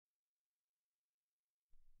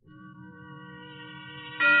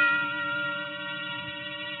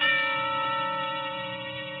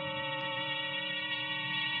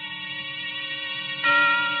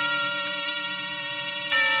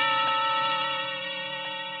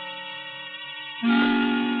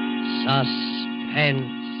Suspense.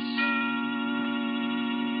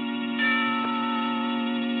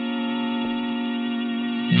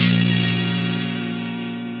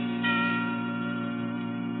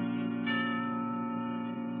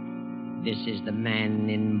 This is the Man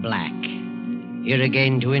in Black, here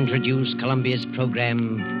again to introduce Columbia's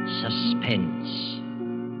program, Suspense.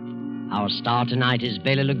 Our star tonight is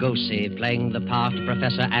Bela Lugosi, playing the part of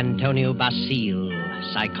Professor Antonio Basile,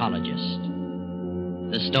 psychologist.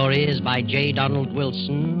 The story is by J. Donald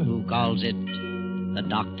Wilson, who calls it The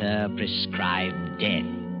Doctor Prescribed Death.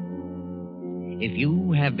 If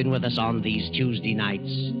you have been with us on these Tuesday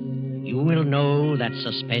nights, you will know that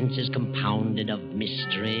suspense is compounded of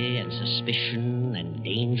mystery and suspicion and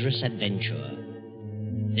dangerous adventure.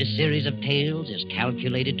 This series of tales is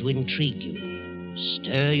calculated to intrigue you,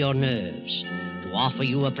 stir your nerves, to offer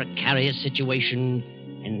you a precarious situation,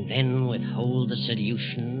 and then withhold the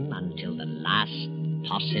solution until the last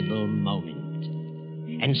possible moment.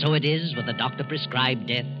 And so it is with the Doctor Prescribed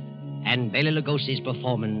Death and Bela Lugosi's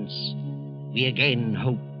performance. We again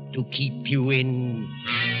hope to keep you in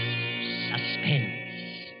suspense.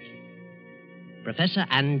 Professor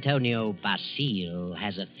Antonio Basile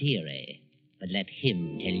has a theory, but let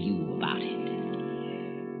him tell you about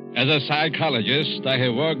it. As a psychologist, I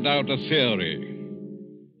have worked out a theory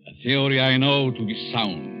I know to be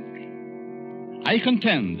sound. I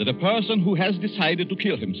contend that a person who has decided to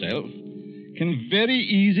kill himself can very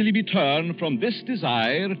easily be turned from this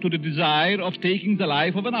desire to the desire of taking the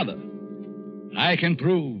life of another. I can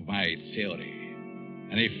prove my theory.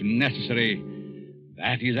 And if necessary,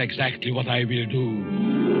 that is exactly what I will do.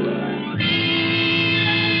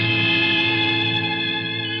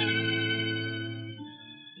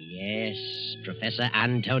 Yes, Professor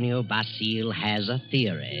Antonio Basile has a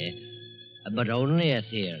theory, but only a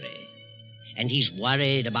theory. And he's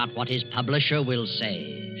worried about what his publisher will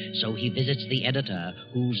say, so he visits the editor,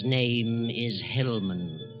 whose name is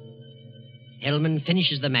Hellman. Hellman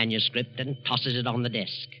finishes the manuscript and tosses it on the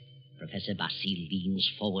desk. Professor Basile leans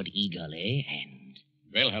forward eagerly and...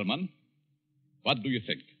 Well, Hellman, what do you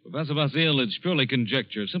think? Professor Basile, it's purely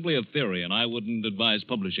conjecture, simply a theory, and I wouldn't advise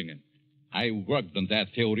publishing it. I worked on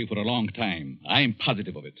that theory for a long time. I'm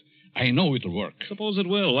positive of it. I know it'll work. Suppose it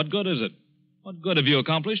will. What good is it? What good have you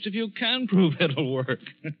accomplished if you can prove it'll work?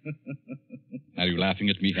 Are you laughing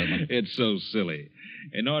at me, Hellman? It's so silly.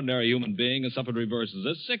 An ordinary human being has suffered reverses.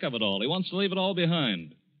 Is sick of it all. He wants to leave it all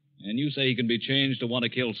behind. And you say he can be changed to want to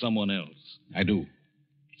kill someone else. I do.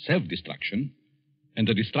 Self-destruction and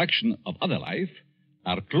the destruction of other life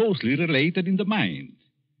are closely related in the mind.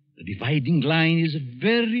 The dividing line is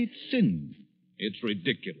very thin. It's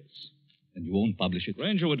ridiculous. And you won't publish it?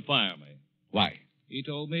 Granger would fire me. Why? He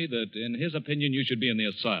told me that, in his opinion, you should be in the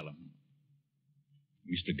asylum.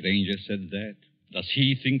 Mr. Granger said that. Does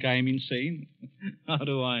he think I'm insane? How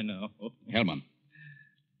do I know? Hellman,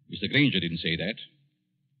 Mr. Granger didn't say that.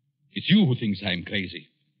 It's you who thinks I'm crazy.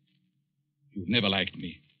 You've never liked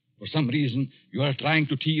me. For some reason, you are trying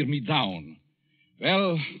to tear me down.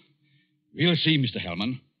 Well, we'll see, Mr.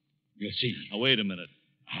 Hellman. We'll see. Now, wait a minute.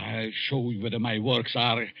 I'll show you whether my works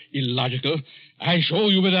are illogical. I'll show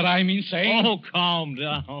you whether I'm insane. Oh, calm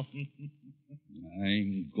down.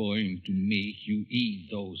 I'm going to make you eat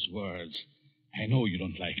those words. I know you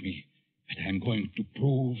don't like me, but I'm going to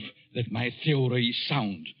prove that my theory is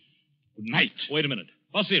sound. Good night. Wait a minute.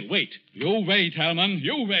 Basile, wait. You wait, Hellman.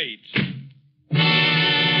 You wait.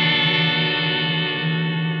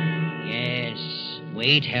 Yes,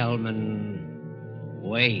 wait, Hellman.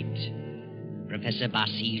 Wait. Professor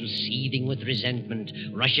Basile, seething with resentment,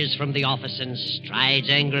 rushes from the office and strides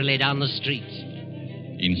angrily down the street.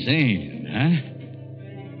 Insane, huh?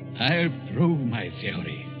 I'll prove my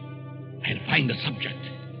theory. I'll find a subject.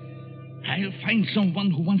 I'll find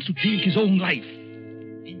someone who wants to take his own life.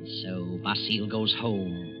 And so Basile goes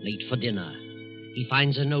home, late for dinner. He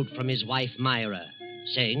finds a note from his wife, Myra,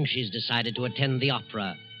 saying she's decided to attend the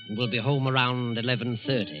opera and will be home around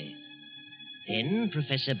 11:30. Then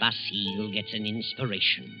Professor Basile gets an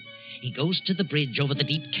inspiration. He goes to the bridge over the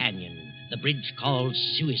deep canyon, the bridge called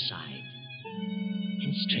Suicide.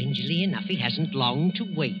 And strangely enough, he hasn't long to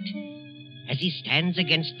wait. As he stands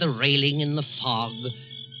against the railing in the fog,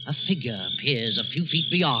 a figure appears a few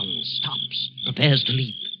feet beyond, stops, prepares to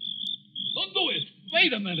leap. Don't do it.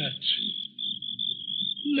 Wait a minute.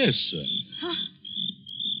 Listen. Huh?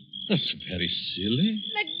 That's very silly.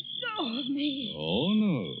 Let go of me. Oh,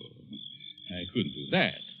 no. I couldn't do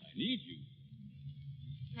that. I need you.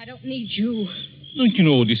 I don't need you. Don't you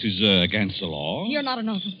know this is against the law? You're not an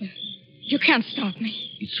officer. You can't stop me.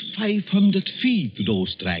 It's 500 feet to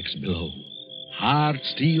those tracks below. Hard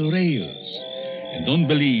steel rails. And don't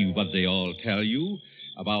believe what they all tell you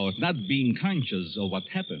about not being conscious of what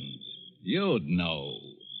happened. You'd know.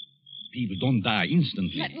 People don't die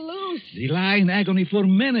instantly. Let loose. They lie in agony for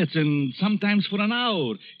minutes and sometimes for an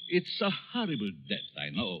hour. It's a horrible death, I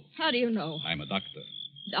know. How do you know? I'm a doctor.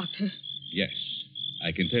 Doctor? Yes.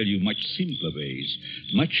 I can tell you much simpler ways,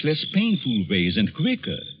 much less painful ways, and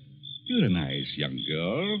quicker. You're a nice young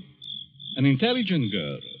girl, an intelligent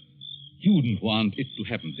girl. You wouldn't want it to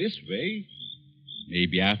happen this way.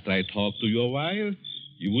 Maybe after I talk to you a while,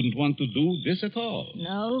 you wouldn't want to do this at all.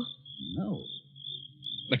 No? No.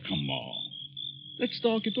 But come on. Let's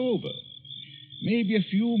talk it over. Maybe a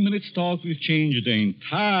few minutes' talk will change the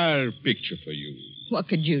entire picture for you. What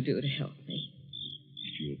could you do to help me?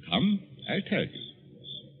 If you'll come, I'll tell you.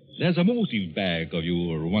 There's a motive back of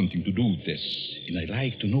your wanting to do this, and I'd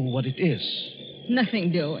like to know what it is.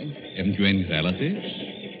 Nothing doing. Haven't you any relatives?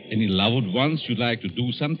 Any loved ones you'd like to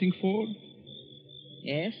do something for?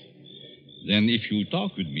 Yes? Then if you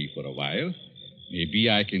talk with me for a while, maybe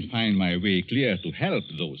I can find my way clear to help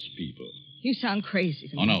those people. You sound crazy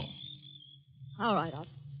to me. Oh, no. All right, I'll...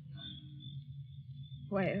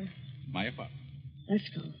 Where? My apartment. Let's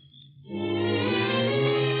go.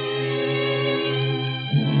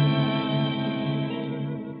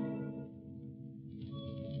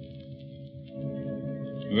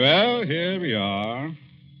 Well, here we are.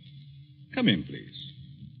 Come in, please.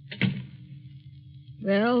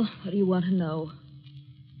 Well, what do you want to know?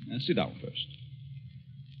 Sit down first.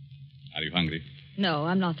 Are you hungry? No,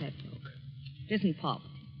 I'm not that broke. It isn't poverty.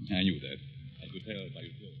 I knew that. I could tell by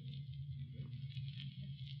your clothes.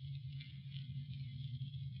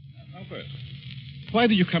 Now, first, why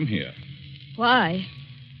did you come here? Why?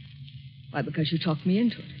 Why, because you talked me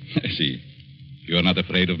into it. I see. You're not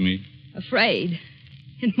afraid of me? Afraid?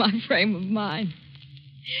 In my frame of mind.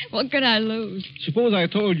 What can I lose? Suppose I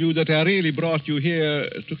told you that I really brought you here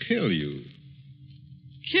to kill you.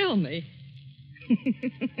 Kill me?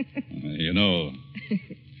 You know,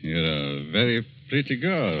 you're a very pretty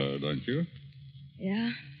girl, don't you?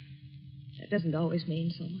 Yeah? That doesn't always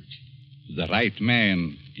mean so much. The right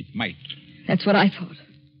man, it might. That's what I thought.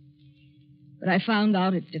 But I found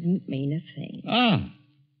out it didn't mean a thing. Ah,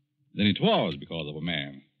 then it was because of a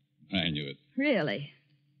man. I knew it. Really?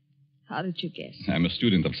 How did you guess? I'm a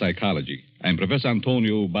student of psychology. I'm Professor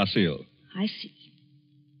Antonio Basile. I see.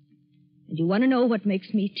 And you want to know what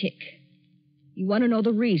makes me tick. You want to know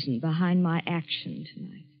the reason behind my action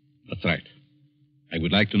tonight. That's right. I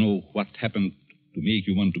would like to know what happened to make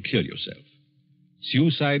you want to kill yourself.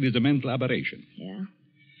 Suicide is a mental aberration. Yeah?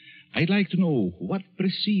 I'd like to know what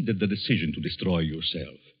preceded the decision to destroy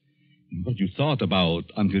yourself. And what you thought about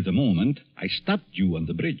until the moment I stopped you on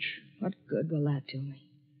the bridge. What good will that do me?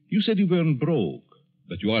 You said you weren't broke,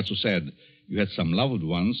 but you also said you had some loved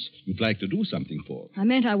ones you'd like to do something for. I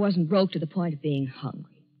meant I wasn't broke to the point of being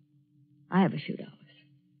hungry. I have a few dollars.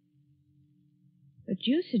 But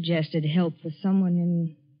you suggested help for someone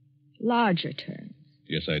in larger terms.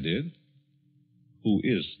 Yes, I did. Who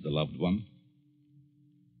is the loved one?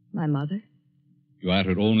 My mother? You are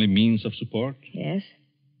her only means of support? Yes.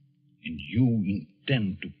 And you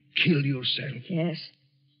intend to kill yourself? Yes.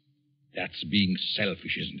 That's being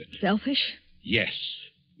selfish, isn't it? Selfish? Yes.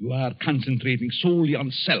 You are concentrating solely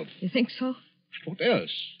on self. You think so? What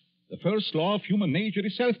else? The first law of human nature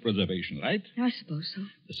is self-preservation, right? I suppose so.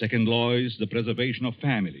 The second law is the preservation of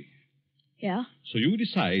family. Yeah? So you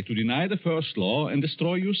decide to deny the first law and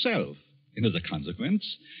destroy yourself. And as a consequence,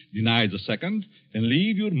 deny the second and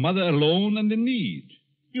leave your mother alone and in need.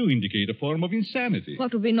 You indicate a form of insanity.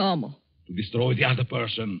 What would be normal? To destroy the other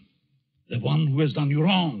person. The one who has done you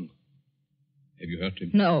wrong. Have you hurt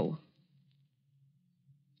him? No.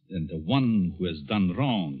 Then the one who has done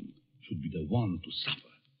wrong should be the one to suffer.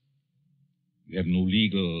 You have no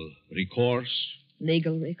legal recourse?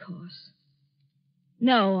 Legal recourse?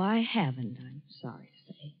 No, I haven't, I'm sorry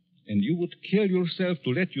to say. And you would kill yourself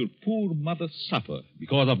to let your poor mother suffer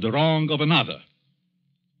because of the wrong of another.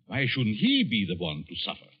 Why shouldn't he be the one to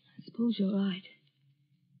suffer? I suppose you're right.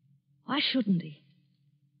 Why shouldn't he?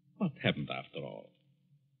 What happened after all?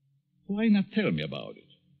 Why not tell me about it?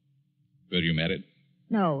 Were you married?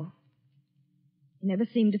 No. He never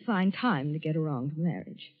seemed to find time to get around to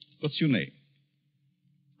marriage. What's your name?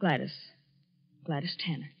 Gladys. Gladys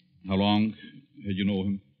Tanner. How long had you known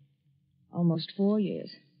him? Almost 4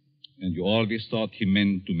 years. And you always thought he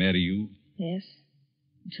meant to marry you? Yes.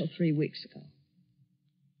 Until 3 weeks ago.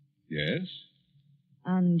 Yes?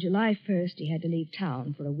 On July 1st, he had to leave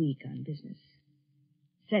town for a week on business.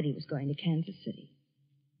 Said he was going to Kansas City.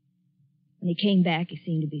 When he came back, he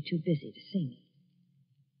seemed to be too busy to see me.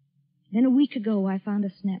 Then a week ago, I found a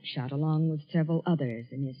snapshot along with several others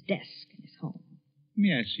in his desk in his home.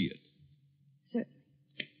 May I see it? Certainly.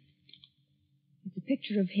 It's a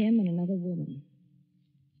picture of him and another woman.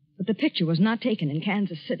 But the picture was not taken in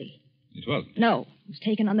Kansas City. It wasn't? No, it was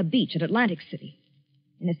taken on the beach at Atlantic City.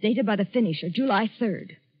 And it's dated by the finisher, July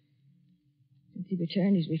 3rd. Since he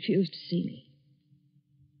returned, he's refused to see me.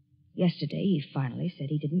 Yesterday, he finally said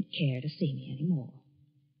he didn't care to see me anymore.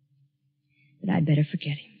 That I'd better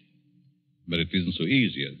forget him. But it isn't so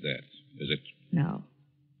easy as that, is it? No.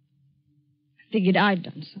 I figured I'd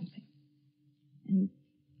done something. And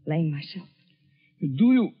blame myself.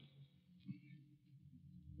 Do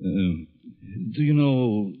you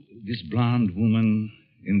know this blonde woman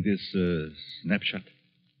in this snapshot?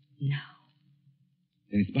 No.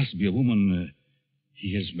 Then it must be a woman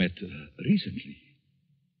he has met recently.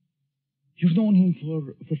 You've known him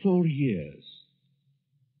for 4 years.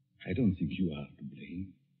 I don't think you are to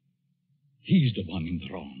blame. He's the one in the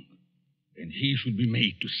wrong, and he should be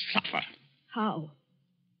made to suffer. How?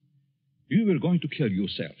 You were going to kill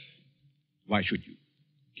yourself. Why should you?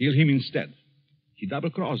 Kill him instead. He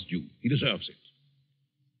double-crossed you. He deserves it.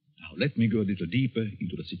 Now, let me go a little deeper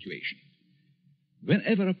into the situation.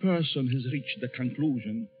 Whenever a person has reached the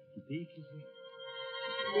conclusion to take his life...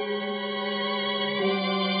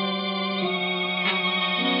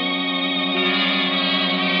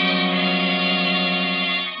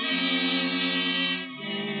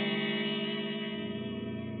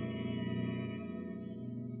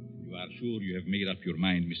 Sure you have made up your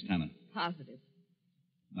mind, Miss Tanner? Positive.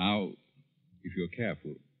 Now, if you're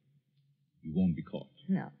careful, you won't be caught.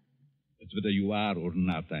 No. But whether you are or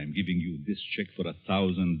not, I'm giving you this check for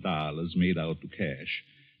 $1,000 made out to cash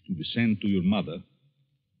to be sent to your mother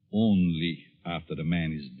only after the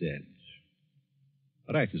man is dead.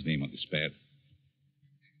 Write his name on this pad.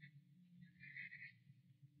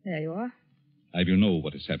 There you are. I will know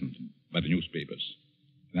what has happened by the newspapers.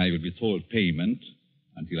 And I will withhold payment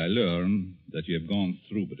until I learn that you have gone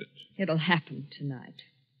through with it. It'll happen tonight.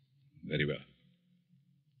 Very well.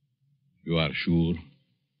 You are sure?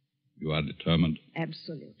 You are determined?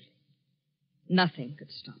 Absolutely. Nothing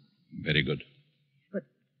could stop me. Very good. But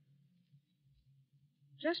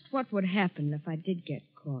just what would happen if I did get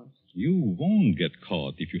caught? You won't get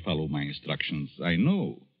caught if you follow my instructions. I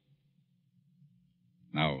know.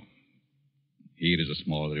 Now, here is a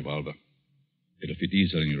small revolver. It'll fit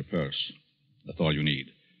easily in your purse. That's all you need.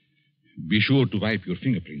 Be sure to wipe your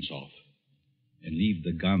fingerprints off and leave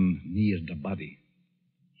the gun near the body.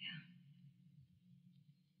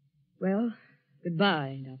 Yeah. Well,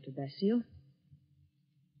 goodbye, Dr. Basile.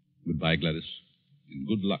 Goodbye, Gladys, and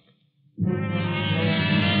good luck.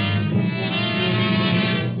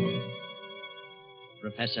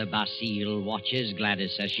 Professor Basile watches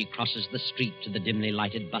Gladys as she crosses the street to the dimly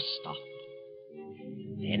lighted bus stop.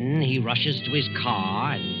 Then he rushes to his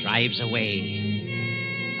car and drives away.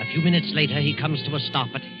 A few minutes later, he comes to a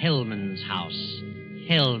stop at Hellman's house.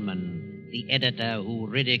 Hellman, the editor who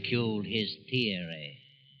ridiculed his theory.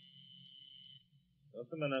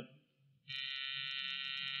 Just a minute.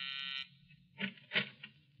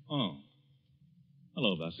 Oh.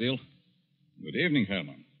 Hello, Basile. Good evening,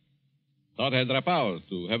 Hellman. Thought I'd drop out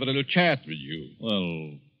to have a little chat with you.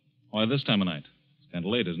 Well, why this time of night? It's kind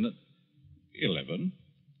of late, isn't it? 11.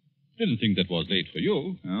 Didn't think that was late for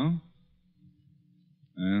you. No?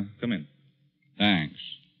 Come in. Thanks.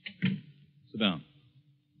 Sit down.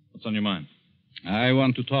 What's on your mind? I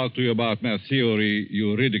want to talk to you about my theory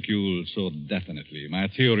you ridicule so definitely. My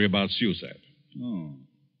theory about suicide. Oh.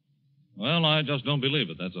 Well, I just don't believe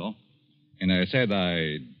it, that's all. And I said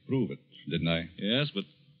I'd prove it, didn't I? Yes, but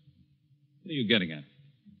what are you getting at?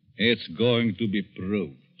 It's going to be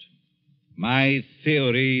proved. My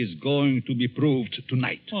theory is going to be proved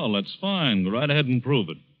tonight. Well, that's fine. Go right ahead and prove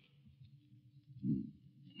it.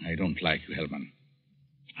 I don't like you, Hellman.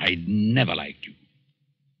 I never liked you.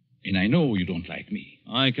 And I know you don't like me.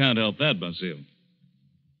 I can't help that, Basile.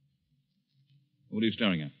 What are you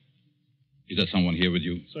staring at? Is there someone here with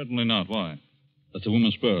you? Certainly not. Why? That's a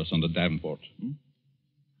woman's purse on the Davenport.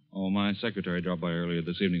 Oh, my secretary dropped by earlier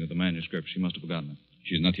this evening with the manuscript. She must have forgotten it.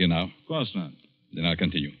 She's not here now? Of course not. Then I'll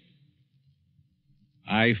continue.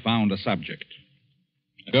 I found a subject.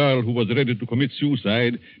 A girl who was ready to commit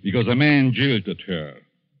suicide because a man jilted her.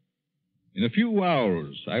 In a few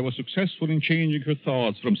hours, I was successful in changing her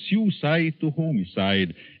thoughts from suicide to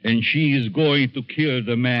homicide, and she is going to kill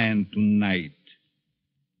the man tonight.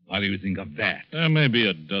 What do you think of that? There may be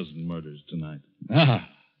a dozen murders tonight. Ah,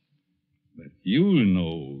 but you'll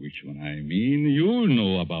know which one I mean. You'll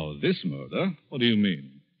know about this murder. What do you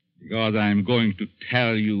mean? Because I'm going to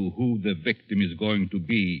tell you who the victim is going to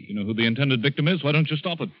be. You know who the intended victim is? Why don't you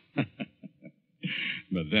stop it?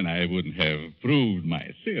 But then I wouldn't have proved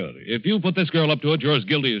my theory. If you put this girl up to it, you're as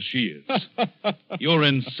guilty as she is. You're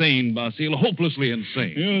insane, Basile, hopelessly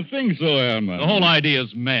insane. You think so, Hellman? The whole idea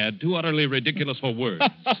is mad, too utterly ridiculous for words.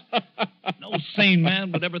 No sane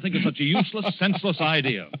man would ever think of such a useless, senseless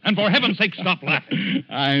idea. And for heaven's sake, stop laughing.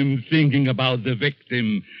 I'm thinking about the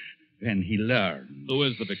victim when he learned. Who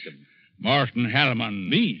is the victim? Morton Hellman.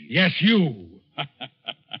 Me? Yes, you.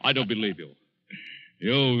 I don't believe you.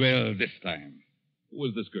 You will this time. Who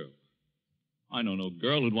is this girl? I know no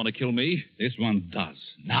girl who'd want to kill me. This one does.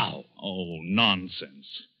 Now. Oh, nonsense.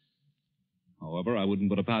 However, I wouldn't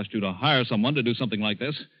put it past you to hire someone to do something like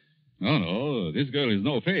this. No, this girl is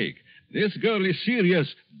no fake. This girl is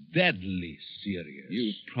serious, deadly serious.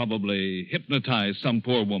 You probably hypnotized some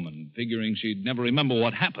poor woman, figuring she'd never remember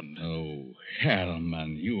what happened. Oh,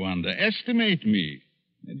 Hellman, you underestimate me.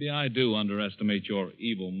 Maybe I do underestimate your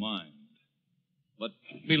evil mind. But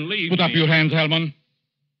believe Put me... up your hands, Hellman.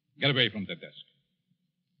 Get away from that desk.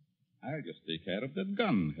 I'll just take care of that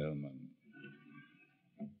gun, Hellman.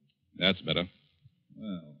 That's better.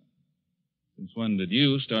 Well, since when did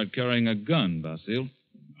you start carrying a gun, Basile?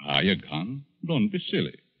 A gun? Don't be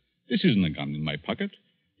silly. This isn't a gun in my pocket.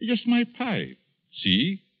 It's just my pipe.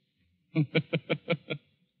 See?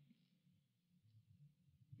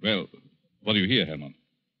 Well, what do you hear, Hellman?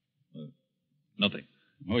 Nothing.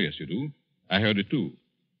 Oh, yes, you do. I heard it, too.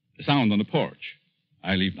 The sound on the porch.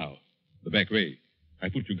 I leave now. The back way. I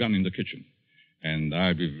put your gun in the kitchen. And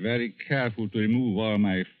I'll be very careful to remove all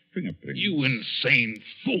my fingerprints. You insane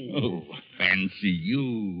fool. Oh, fancy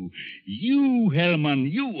you. You,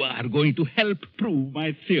 Hellman, you are going to help prove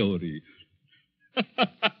my theory. Good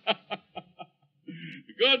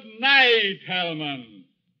night, Hellman.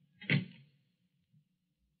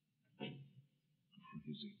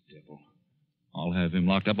 Crazy devil. I'll have him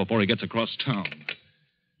locked up before he gets across town.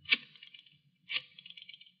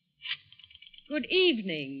 Good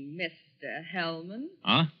evening, Mr. Hellman.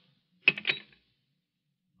 Huh?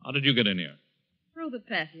 How did you get in here? Through the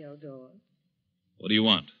patio door. What do you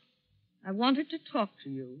want? I wanted to talk to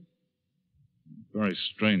you. Very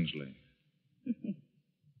strangely.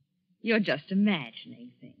 You're just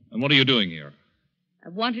imagining things. And what are you doing here? I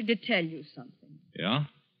wanted to tell you something. Yeah?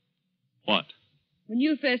 What? When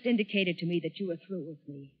you first indicated to me that you were through with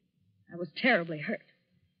me, I was terribly hurt.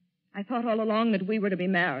 I thought all along that we were to be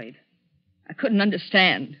married. I couldn't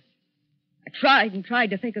understand. I tried and tried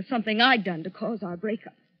to think of something I'd done to cause our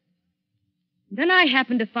breakup. Then I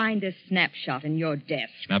happened to find this snapshot in your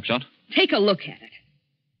desk. Snapshot? Take a look at it.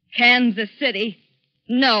 Kansas City.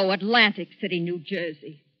 No, Atlantic City, New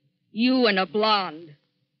Jersey. You and a blonde.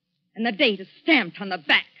 And the date is stamped on the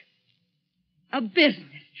back. A business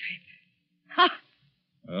trip. Ha!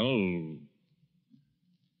 Well,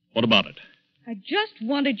 what about it? I just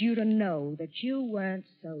wanted you to know that you weren't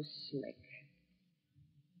so slick.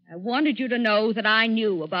 I wanted you to know that I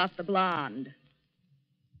knew about the blonde.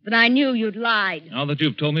 That I knew you'd lied. Now that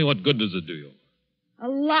you've told me, what good does it do you? A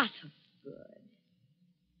lot of good.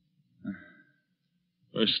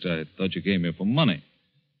 First, I thought you came here for money.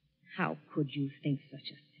 How could you think such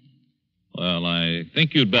a thing? Well, I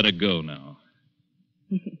think you'd better go now.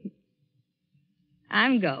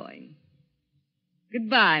 I'm going.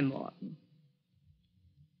 Goodbye, Morton.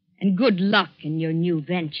 And good luck in your new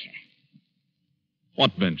venture.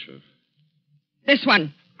 What venture? This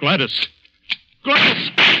one. Gladys! Gladys!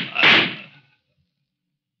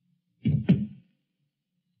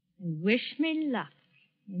 And wish me luck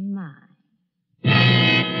in mine.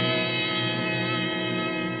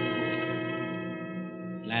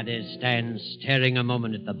 Gladys stands staring a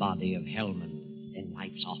moment at the body of Hellman, then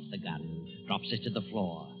wipes off the gun, drops it to the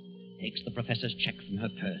floor, takes the professor's check from her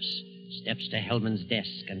purse, steps to Hellman's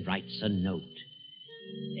desk and writes a note.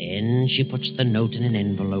 Then she puts the note in an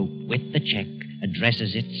envelope with the check,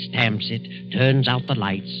 addresses it, stamps it, turns out the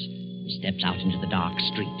lights, and steps out into the dark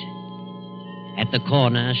street. At the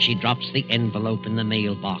corner, she drops the envelope in the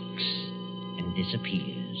mailbox and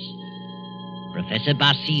disappears. Professor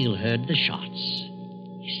Basile heard the shots.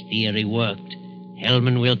 His theory worked.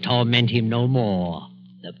 Hellman will torment him no more.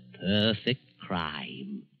 The perfect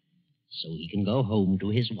crime. So he can go home to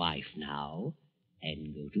his wife now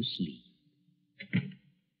and go to sleep.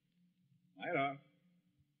 Myra.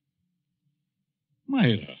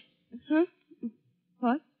 Myra. Huh?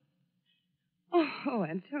 What? Oh,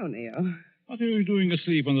 Antonio. What are you doing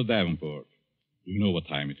asleep on the Davenport? You know what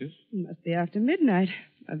time it is? It must be after midnight.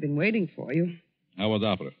 I've been waiting for you. How was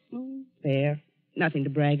opera? Oh, fair. Nothing to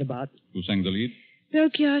brag about. Who sang the lead? Bill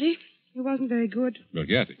Chiardi. He wasn't very good.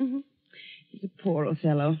 Vulgarity. Mm-hmm. He's a poor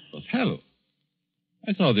Othello. Othello?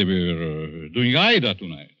 I thought they were doing Ida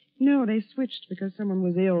tonight. No, they switched because someone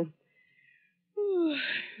was ill. Oh,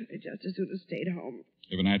 they just as soon have stayed home.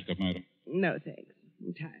 Have a nightcap, Myra. No, thanks.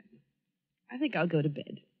 I'm tired. I think I'll go to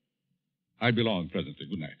bed. I'll be along presently.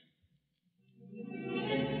 Good night.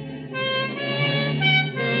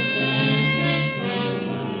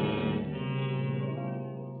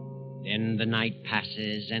 Then the night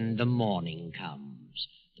passes and the morning comes.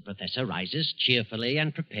 The professor rises cheerfully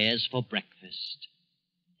and prepares for breakfast.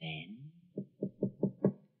 Then...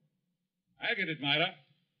 I get it, Myra.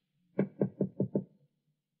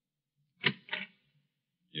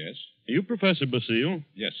 Yes? Are you Professor Basile?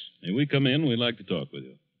 Yes. May we come in? We'd like to talk with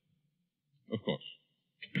you. Of course.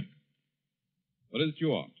 What is it you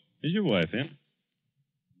want? Is your wife in?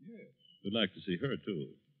 Yes. We'd like to see her, too.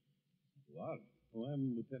 What? Oh,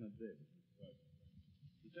 I'm Lieutenant Davis.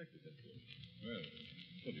 Detective headquarters. Well,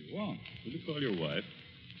 what do you want? Will you call your wife?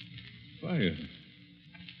 Why,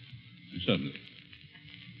 certainly.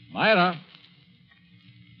 Myra!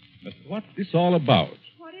 But what's this all about?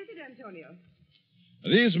 What is it, Antonio?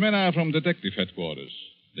 These men are from detective headquarters.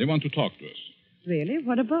 They want to talk to us. Really?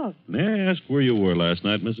 What about? May I ask where you were last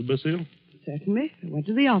night, Mrs. Basile? Certainly. I went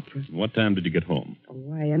to the opera. What time did you get home?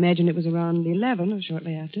 Oh, I imagine it was around 11 or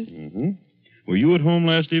shortly after. Mm-hmm. Were you at home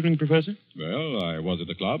last evening, Professor? Well, I was at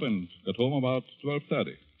the club and got home about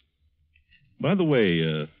 12:30. By the way,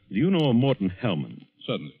 do you know a Morton Hellman?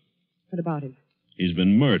 Certainly. What about him? He's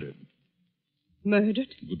been murdered.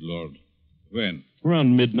 Murdered? Good Lord. When?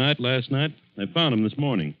 Around midnight last night. I found him this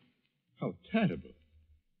morning. How terrible.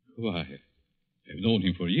 Why, I've known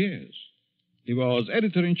him for years. He was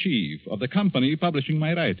editor-in-chief of the company publishing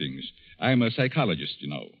my writings. I'm a psychologist, you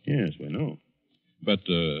know. Yes, we know. But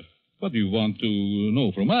what do you want to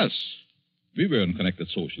know from us? We weren't connected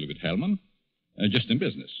socially with Hellman. Just in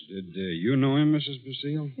business. Did you know him, Mrs.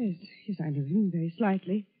 Basile? Yes, I knew him very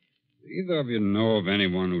slightly. Do either of you know of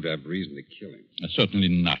anyone who'd have reason to kill him? Certainly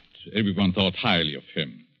not. Everyone thought highly of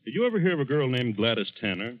him. Did you ever hear of a girl named Gladys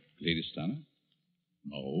Tanner? Gladys Tanner?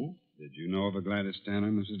 No. Did you know of a Gladys Tanner,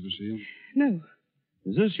 Mrs. Basile? No.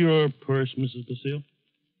 Is this your purse, Mrs. Basile?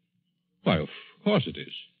 Why, of course it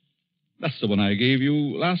is. That's the one I gave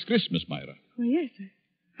you last Christmas, Myra. Oh, yes.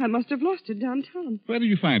 I must have lost it downtown. Where did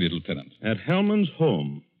you find it, Lieutenant? At Hellman's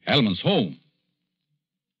home. Hellman's home?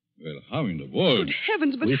 Well, how in the world? Good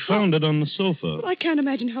heavens, but We how... found it on the sofa. But I can't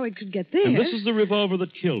imagine how it could get there. And this is the revolver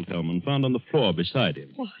that killed Hellman, found on the floor beside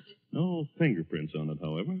him. What? No fingerprints on it,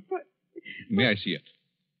 however. What? May I see it?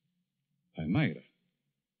 Why, Myra,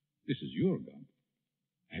 this is your gun.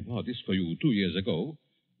 I bought this for you 2 years ago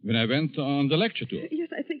when I went on the lecture tour. Yes,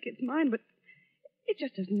 I think it's mine, but it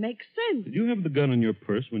just doesn't make sense. Did you have the gun in your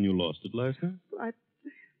purse when you lost it last night?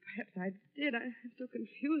 Perhaps I did. I'm so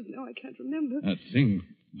confused now I can't remember. That thing,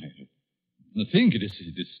 Myra. The thing, it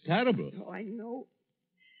is terrible. Oh, I know.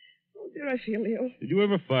 Oh, dear, I feel ill. Did you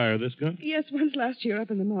ever fire this gun? Yes, once last year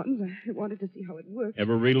up in the mountains. I wanted to see how it worked.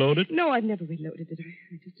 Ever reload it? No, I've never reloaded it.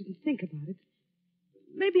 I just didn't think about it.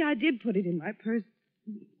 Maybe I did put it in my purse.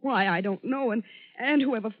 Why, I don't know. And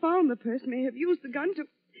whoever found the purse may have used the gun to...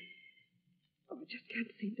 Oh, I just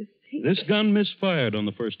can't seem to think. This gun misfired on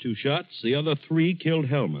the first 2 shots. The other 3 killed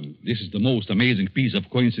Hellman. This is the most amazing piece of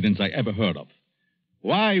coincidence I ever heard of.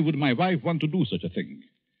 Why would my wife want to do such a thing?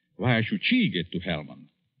 Why should she get to Hellman?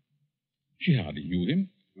 She hardly knew him.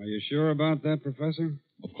 Are you sure about that, Professor?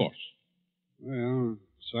 Of course. Well,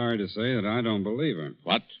 sorry to say that I don't believe her.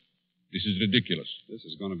 What? This is ridiculous. This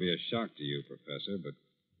is going to be a shock to you, Professor, but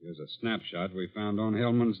here's a snapshot we found on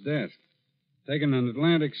Hellman's desk. Taken in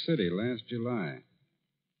Atlantic City last July.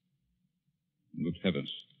 Good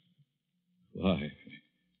heavens. Why,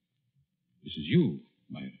 this is you,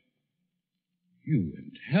 Myra. You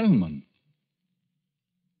and Hellman.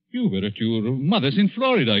 You were at your mother's in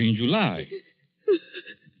Florida in July.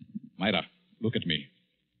 Myra, look at me.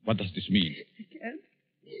 What does this mean? I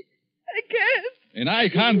can't. And I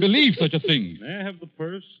can't believe such a thing. May I have the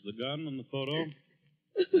purse, the gun, and the photo?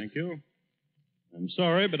 Thank you. I'm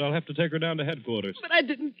sorry, but I'll have to take her down to headquarters. But I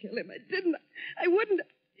didn't kill him. I didn't. I wouldn't.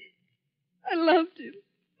 I loved him.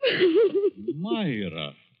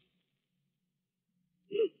 Myra.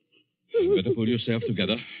 You better pull yourself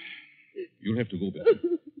together. You'll have to go back.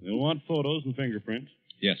 You'll want photos and fingerprints.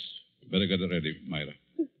 Yes. Better get it ready, Myra.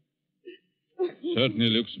 Certainly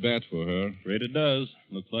looks bad for her. Afraid it does.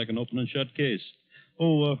 Looks like an open and shut case.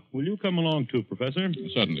 Oh, will you come along too, Professor?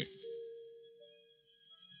 Certainly.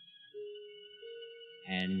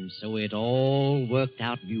 And so it all worked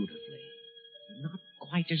out beautifully. Not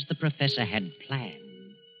quite as the professor had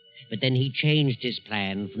planned. But then he changed his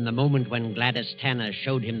plan from the moment when Gladys Tanner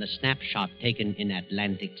showed him the snapshot taken in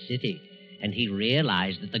Atlantic City. And he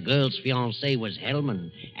realized that the girl's fiancé was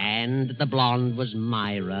Hellman, and that the blonde was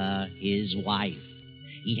Myra, his wife.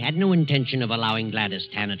 He had no intention of allowing Gladys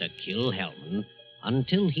Tanner to kill Hellman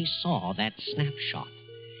until he saw that snapshot.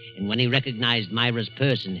 And when he recognized Myra's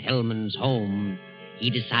purse in Hellman's home, he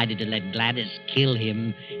decided to let Gladys kill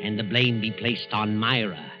him and the blame be placed on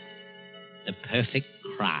Myra. The perfect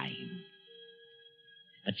crime.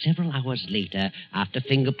 But several hours later, after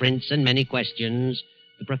fingerprints and many questions,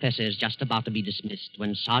 the professor is just about to be dismissed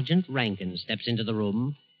when Sergeant Rankin steps into the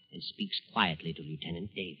room and speaks quietly to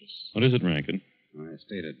Lieutenant Davis. What is it, Rankin? I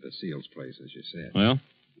stayed at Basile's place, as you said. Well?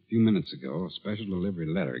 A few minutes ago, a special delivery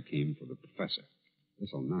letter came for the professor.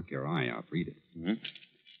 This'll knock your eye out. Read it. Huh?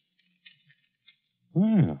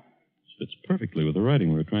 Well, fits perfectly with the writing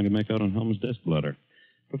we were trying to make out on Hellman's desk blotter.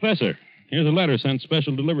 Professor, here's a letter sent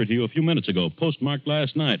special delivery to you a few minutes ago, postmarked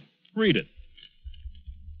last night. Read it.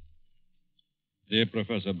 Dear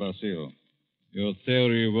Professor Basile, your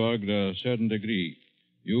theory worked a certain degree.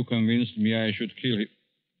 You convinced me I should kill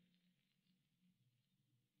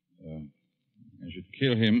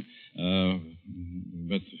him.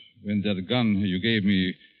 But when that gun you gave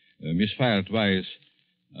me misfired twice,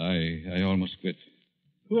 I almost quit.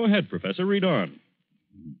 Go ahead, Professor. Read on.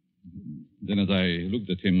 Then as I looked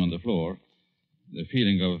at him on the floor, the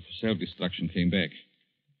feeling of self-destruction came back.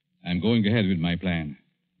 I'm going ahead with my plan.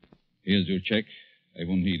 Here's your check. I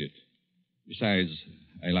won't need it. Besides,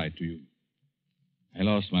 I lied to you. I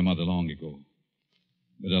lost my mother long ago.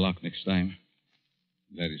 Better luck next time.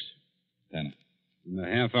 Gladys Tanner. And a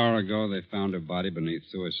half hour ago, they found her body beneath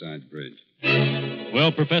Suicide Bridge.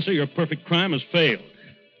 Well, Professor, your perfect crime has failed.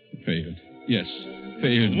 Failed. Yes,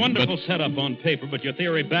 failed. Wonderful setup on paper, but your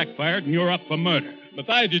theory backfired and you're up for murder. But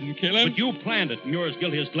I didn't kill him. But you planned it, and you're as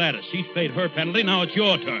guilty as Gladys. She's paid her penalty. Now it's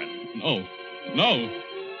your turn. No.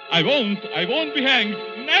 I won't be hanged.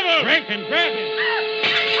 Never! Rankin, grab him!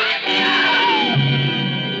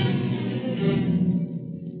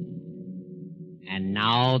 And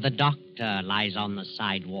now the doctor lies on the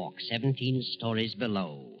sidewalk 17 stories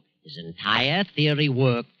below. His entire theory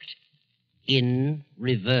worked in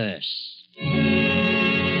reverse.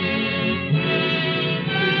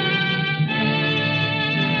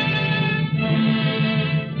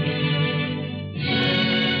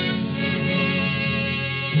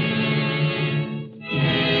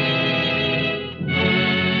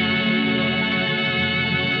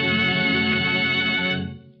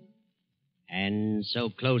 And so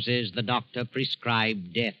closes the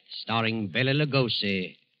doctor-prescribed death, starring Bela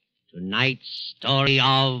Lugosi. Tonight's story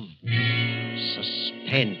of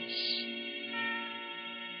Suspense.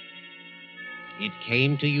 It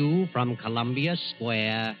came to you from Columbia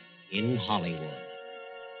Square in Hollywood.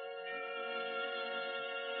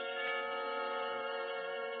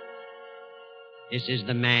 This is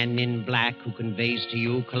the man in black who conveys to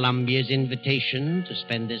you Columbia's invitation to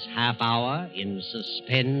spend this half hour in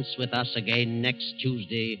suspense with us again next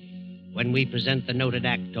Tuesday when we present the noted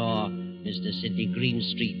actor, Mr. Sidney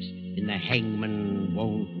Greenstreet, in The Hangman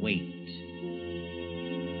Won't Wait.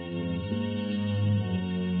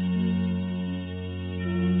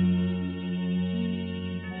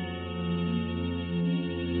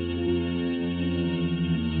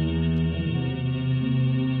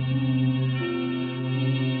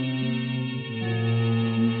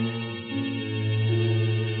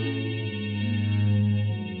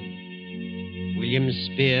 William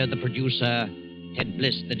Spear, the producer, Ted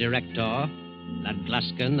Bliss, the director, Lud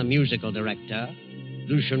Gluskin, the musical director,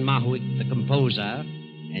 Lucian Mahuik, the composer,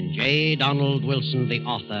 and J. Donald Wilson, the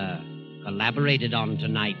author, collaborated on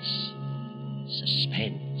tonight's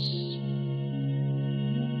Suspense.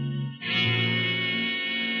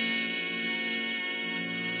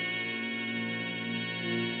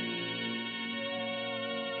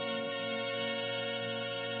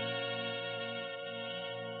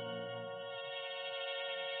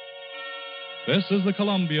 This is the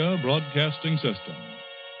Columbia Broadcasting System.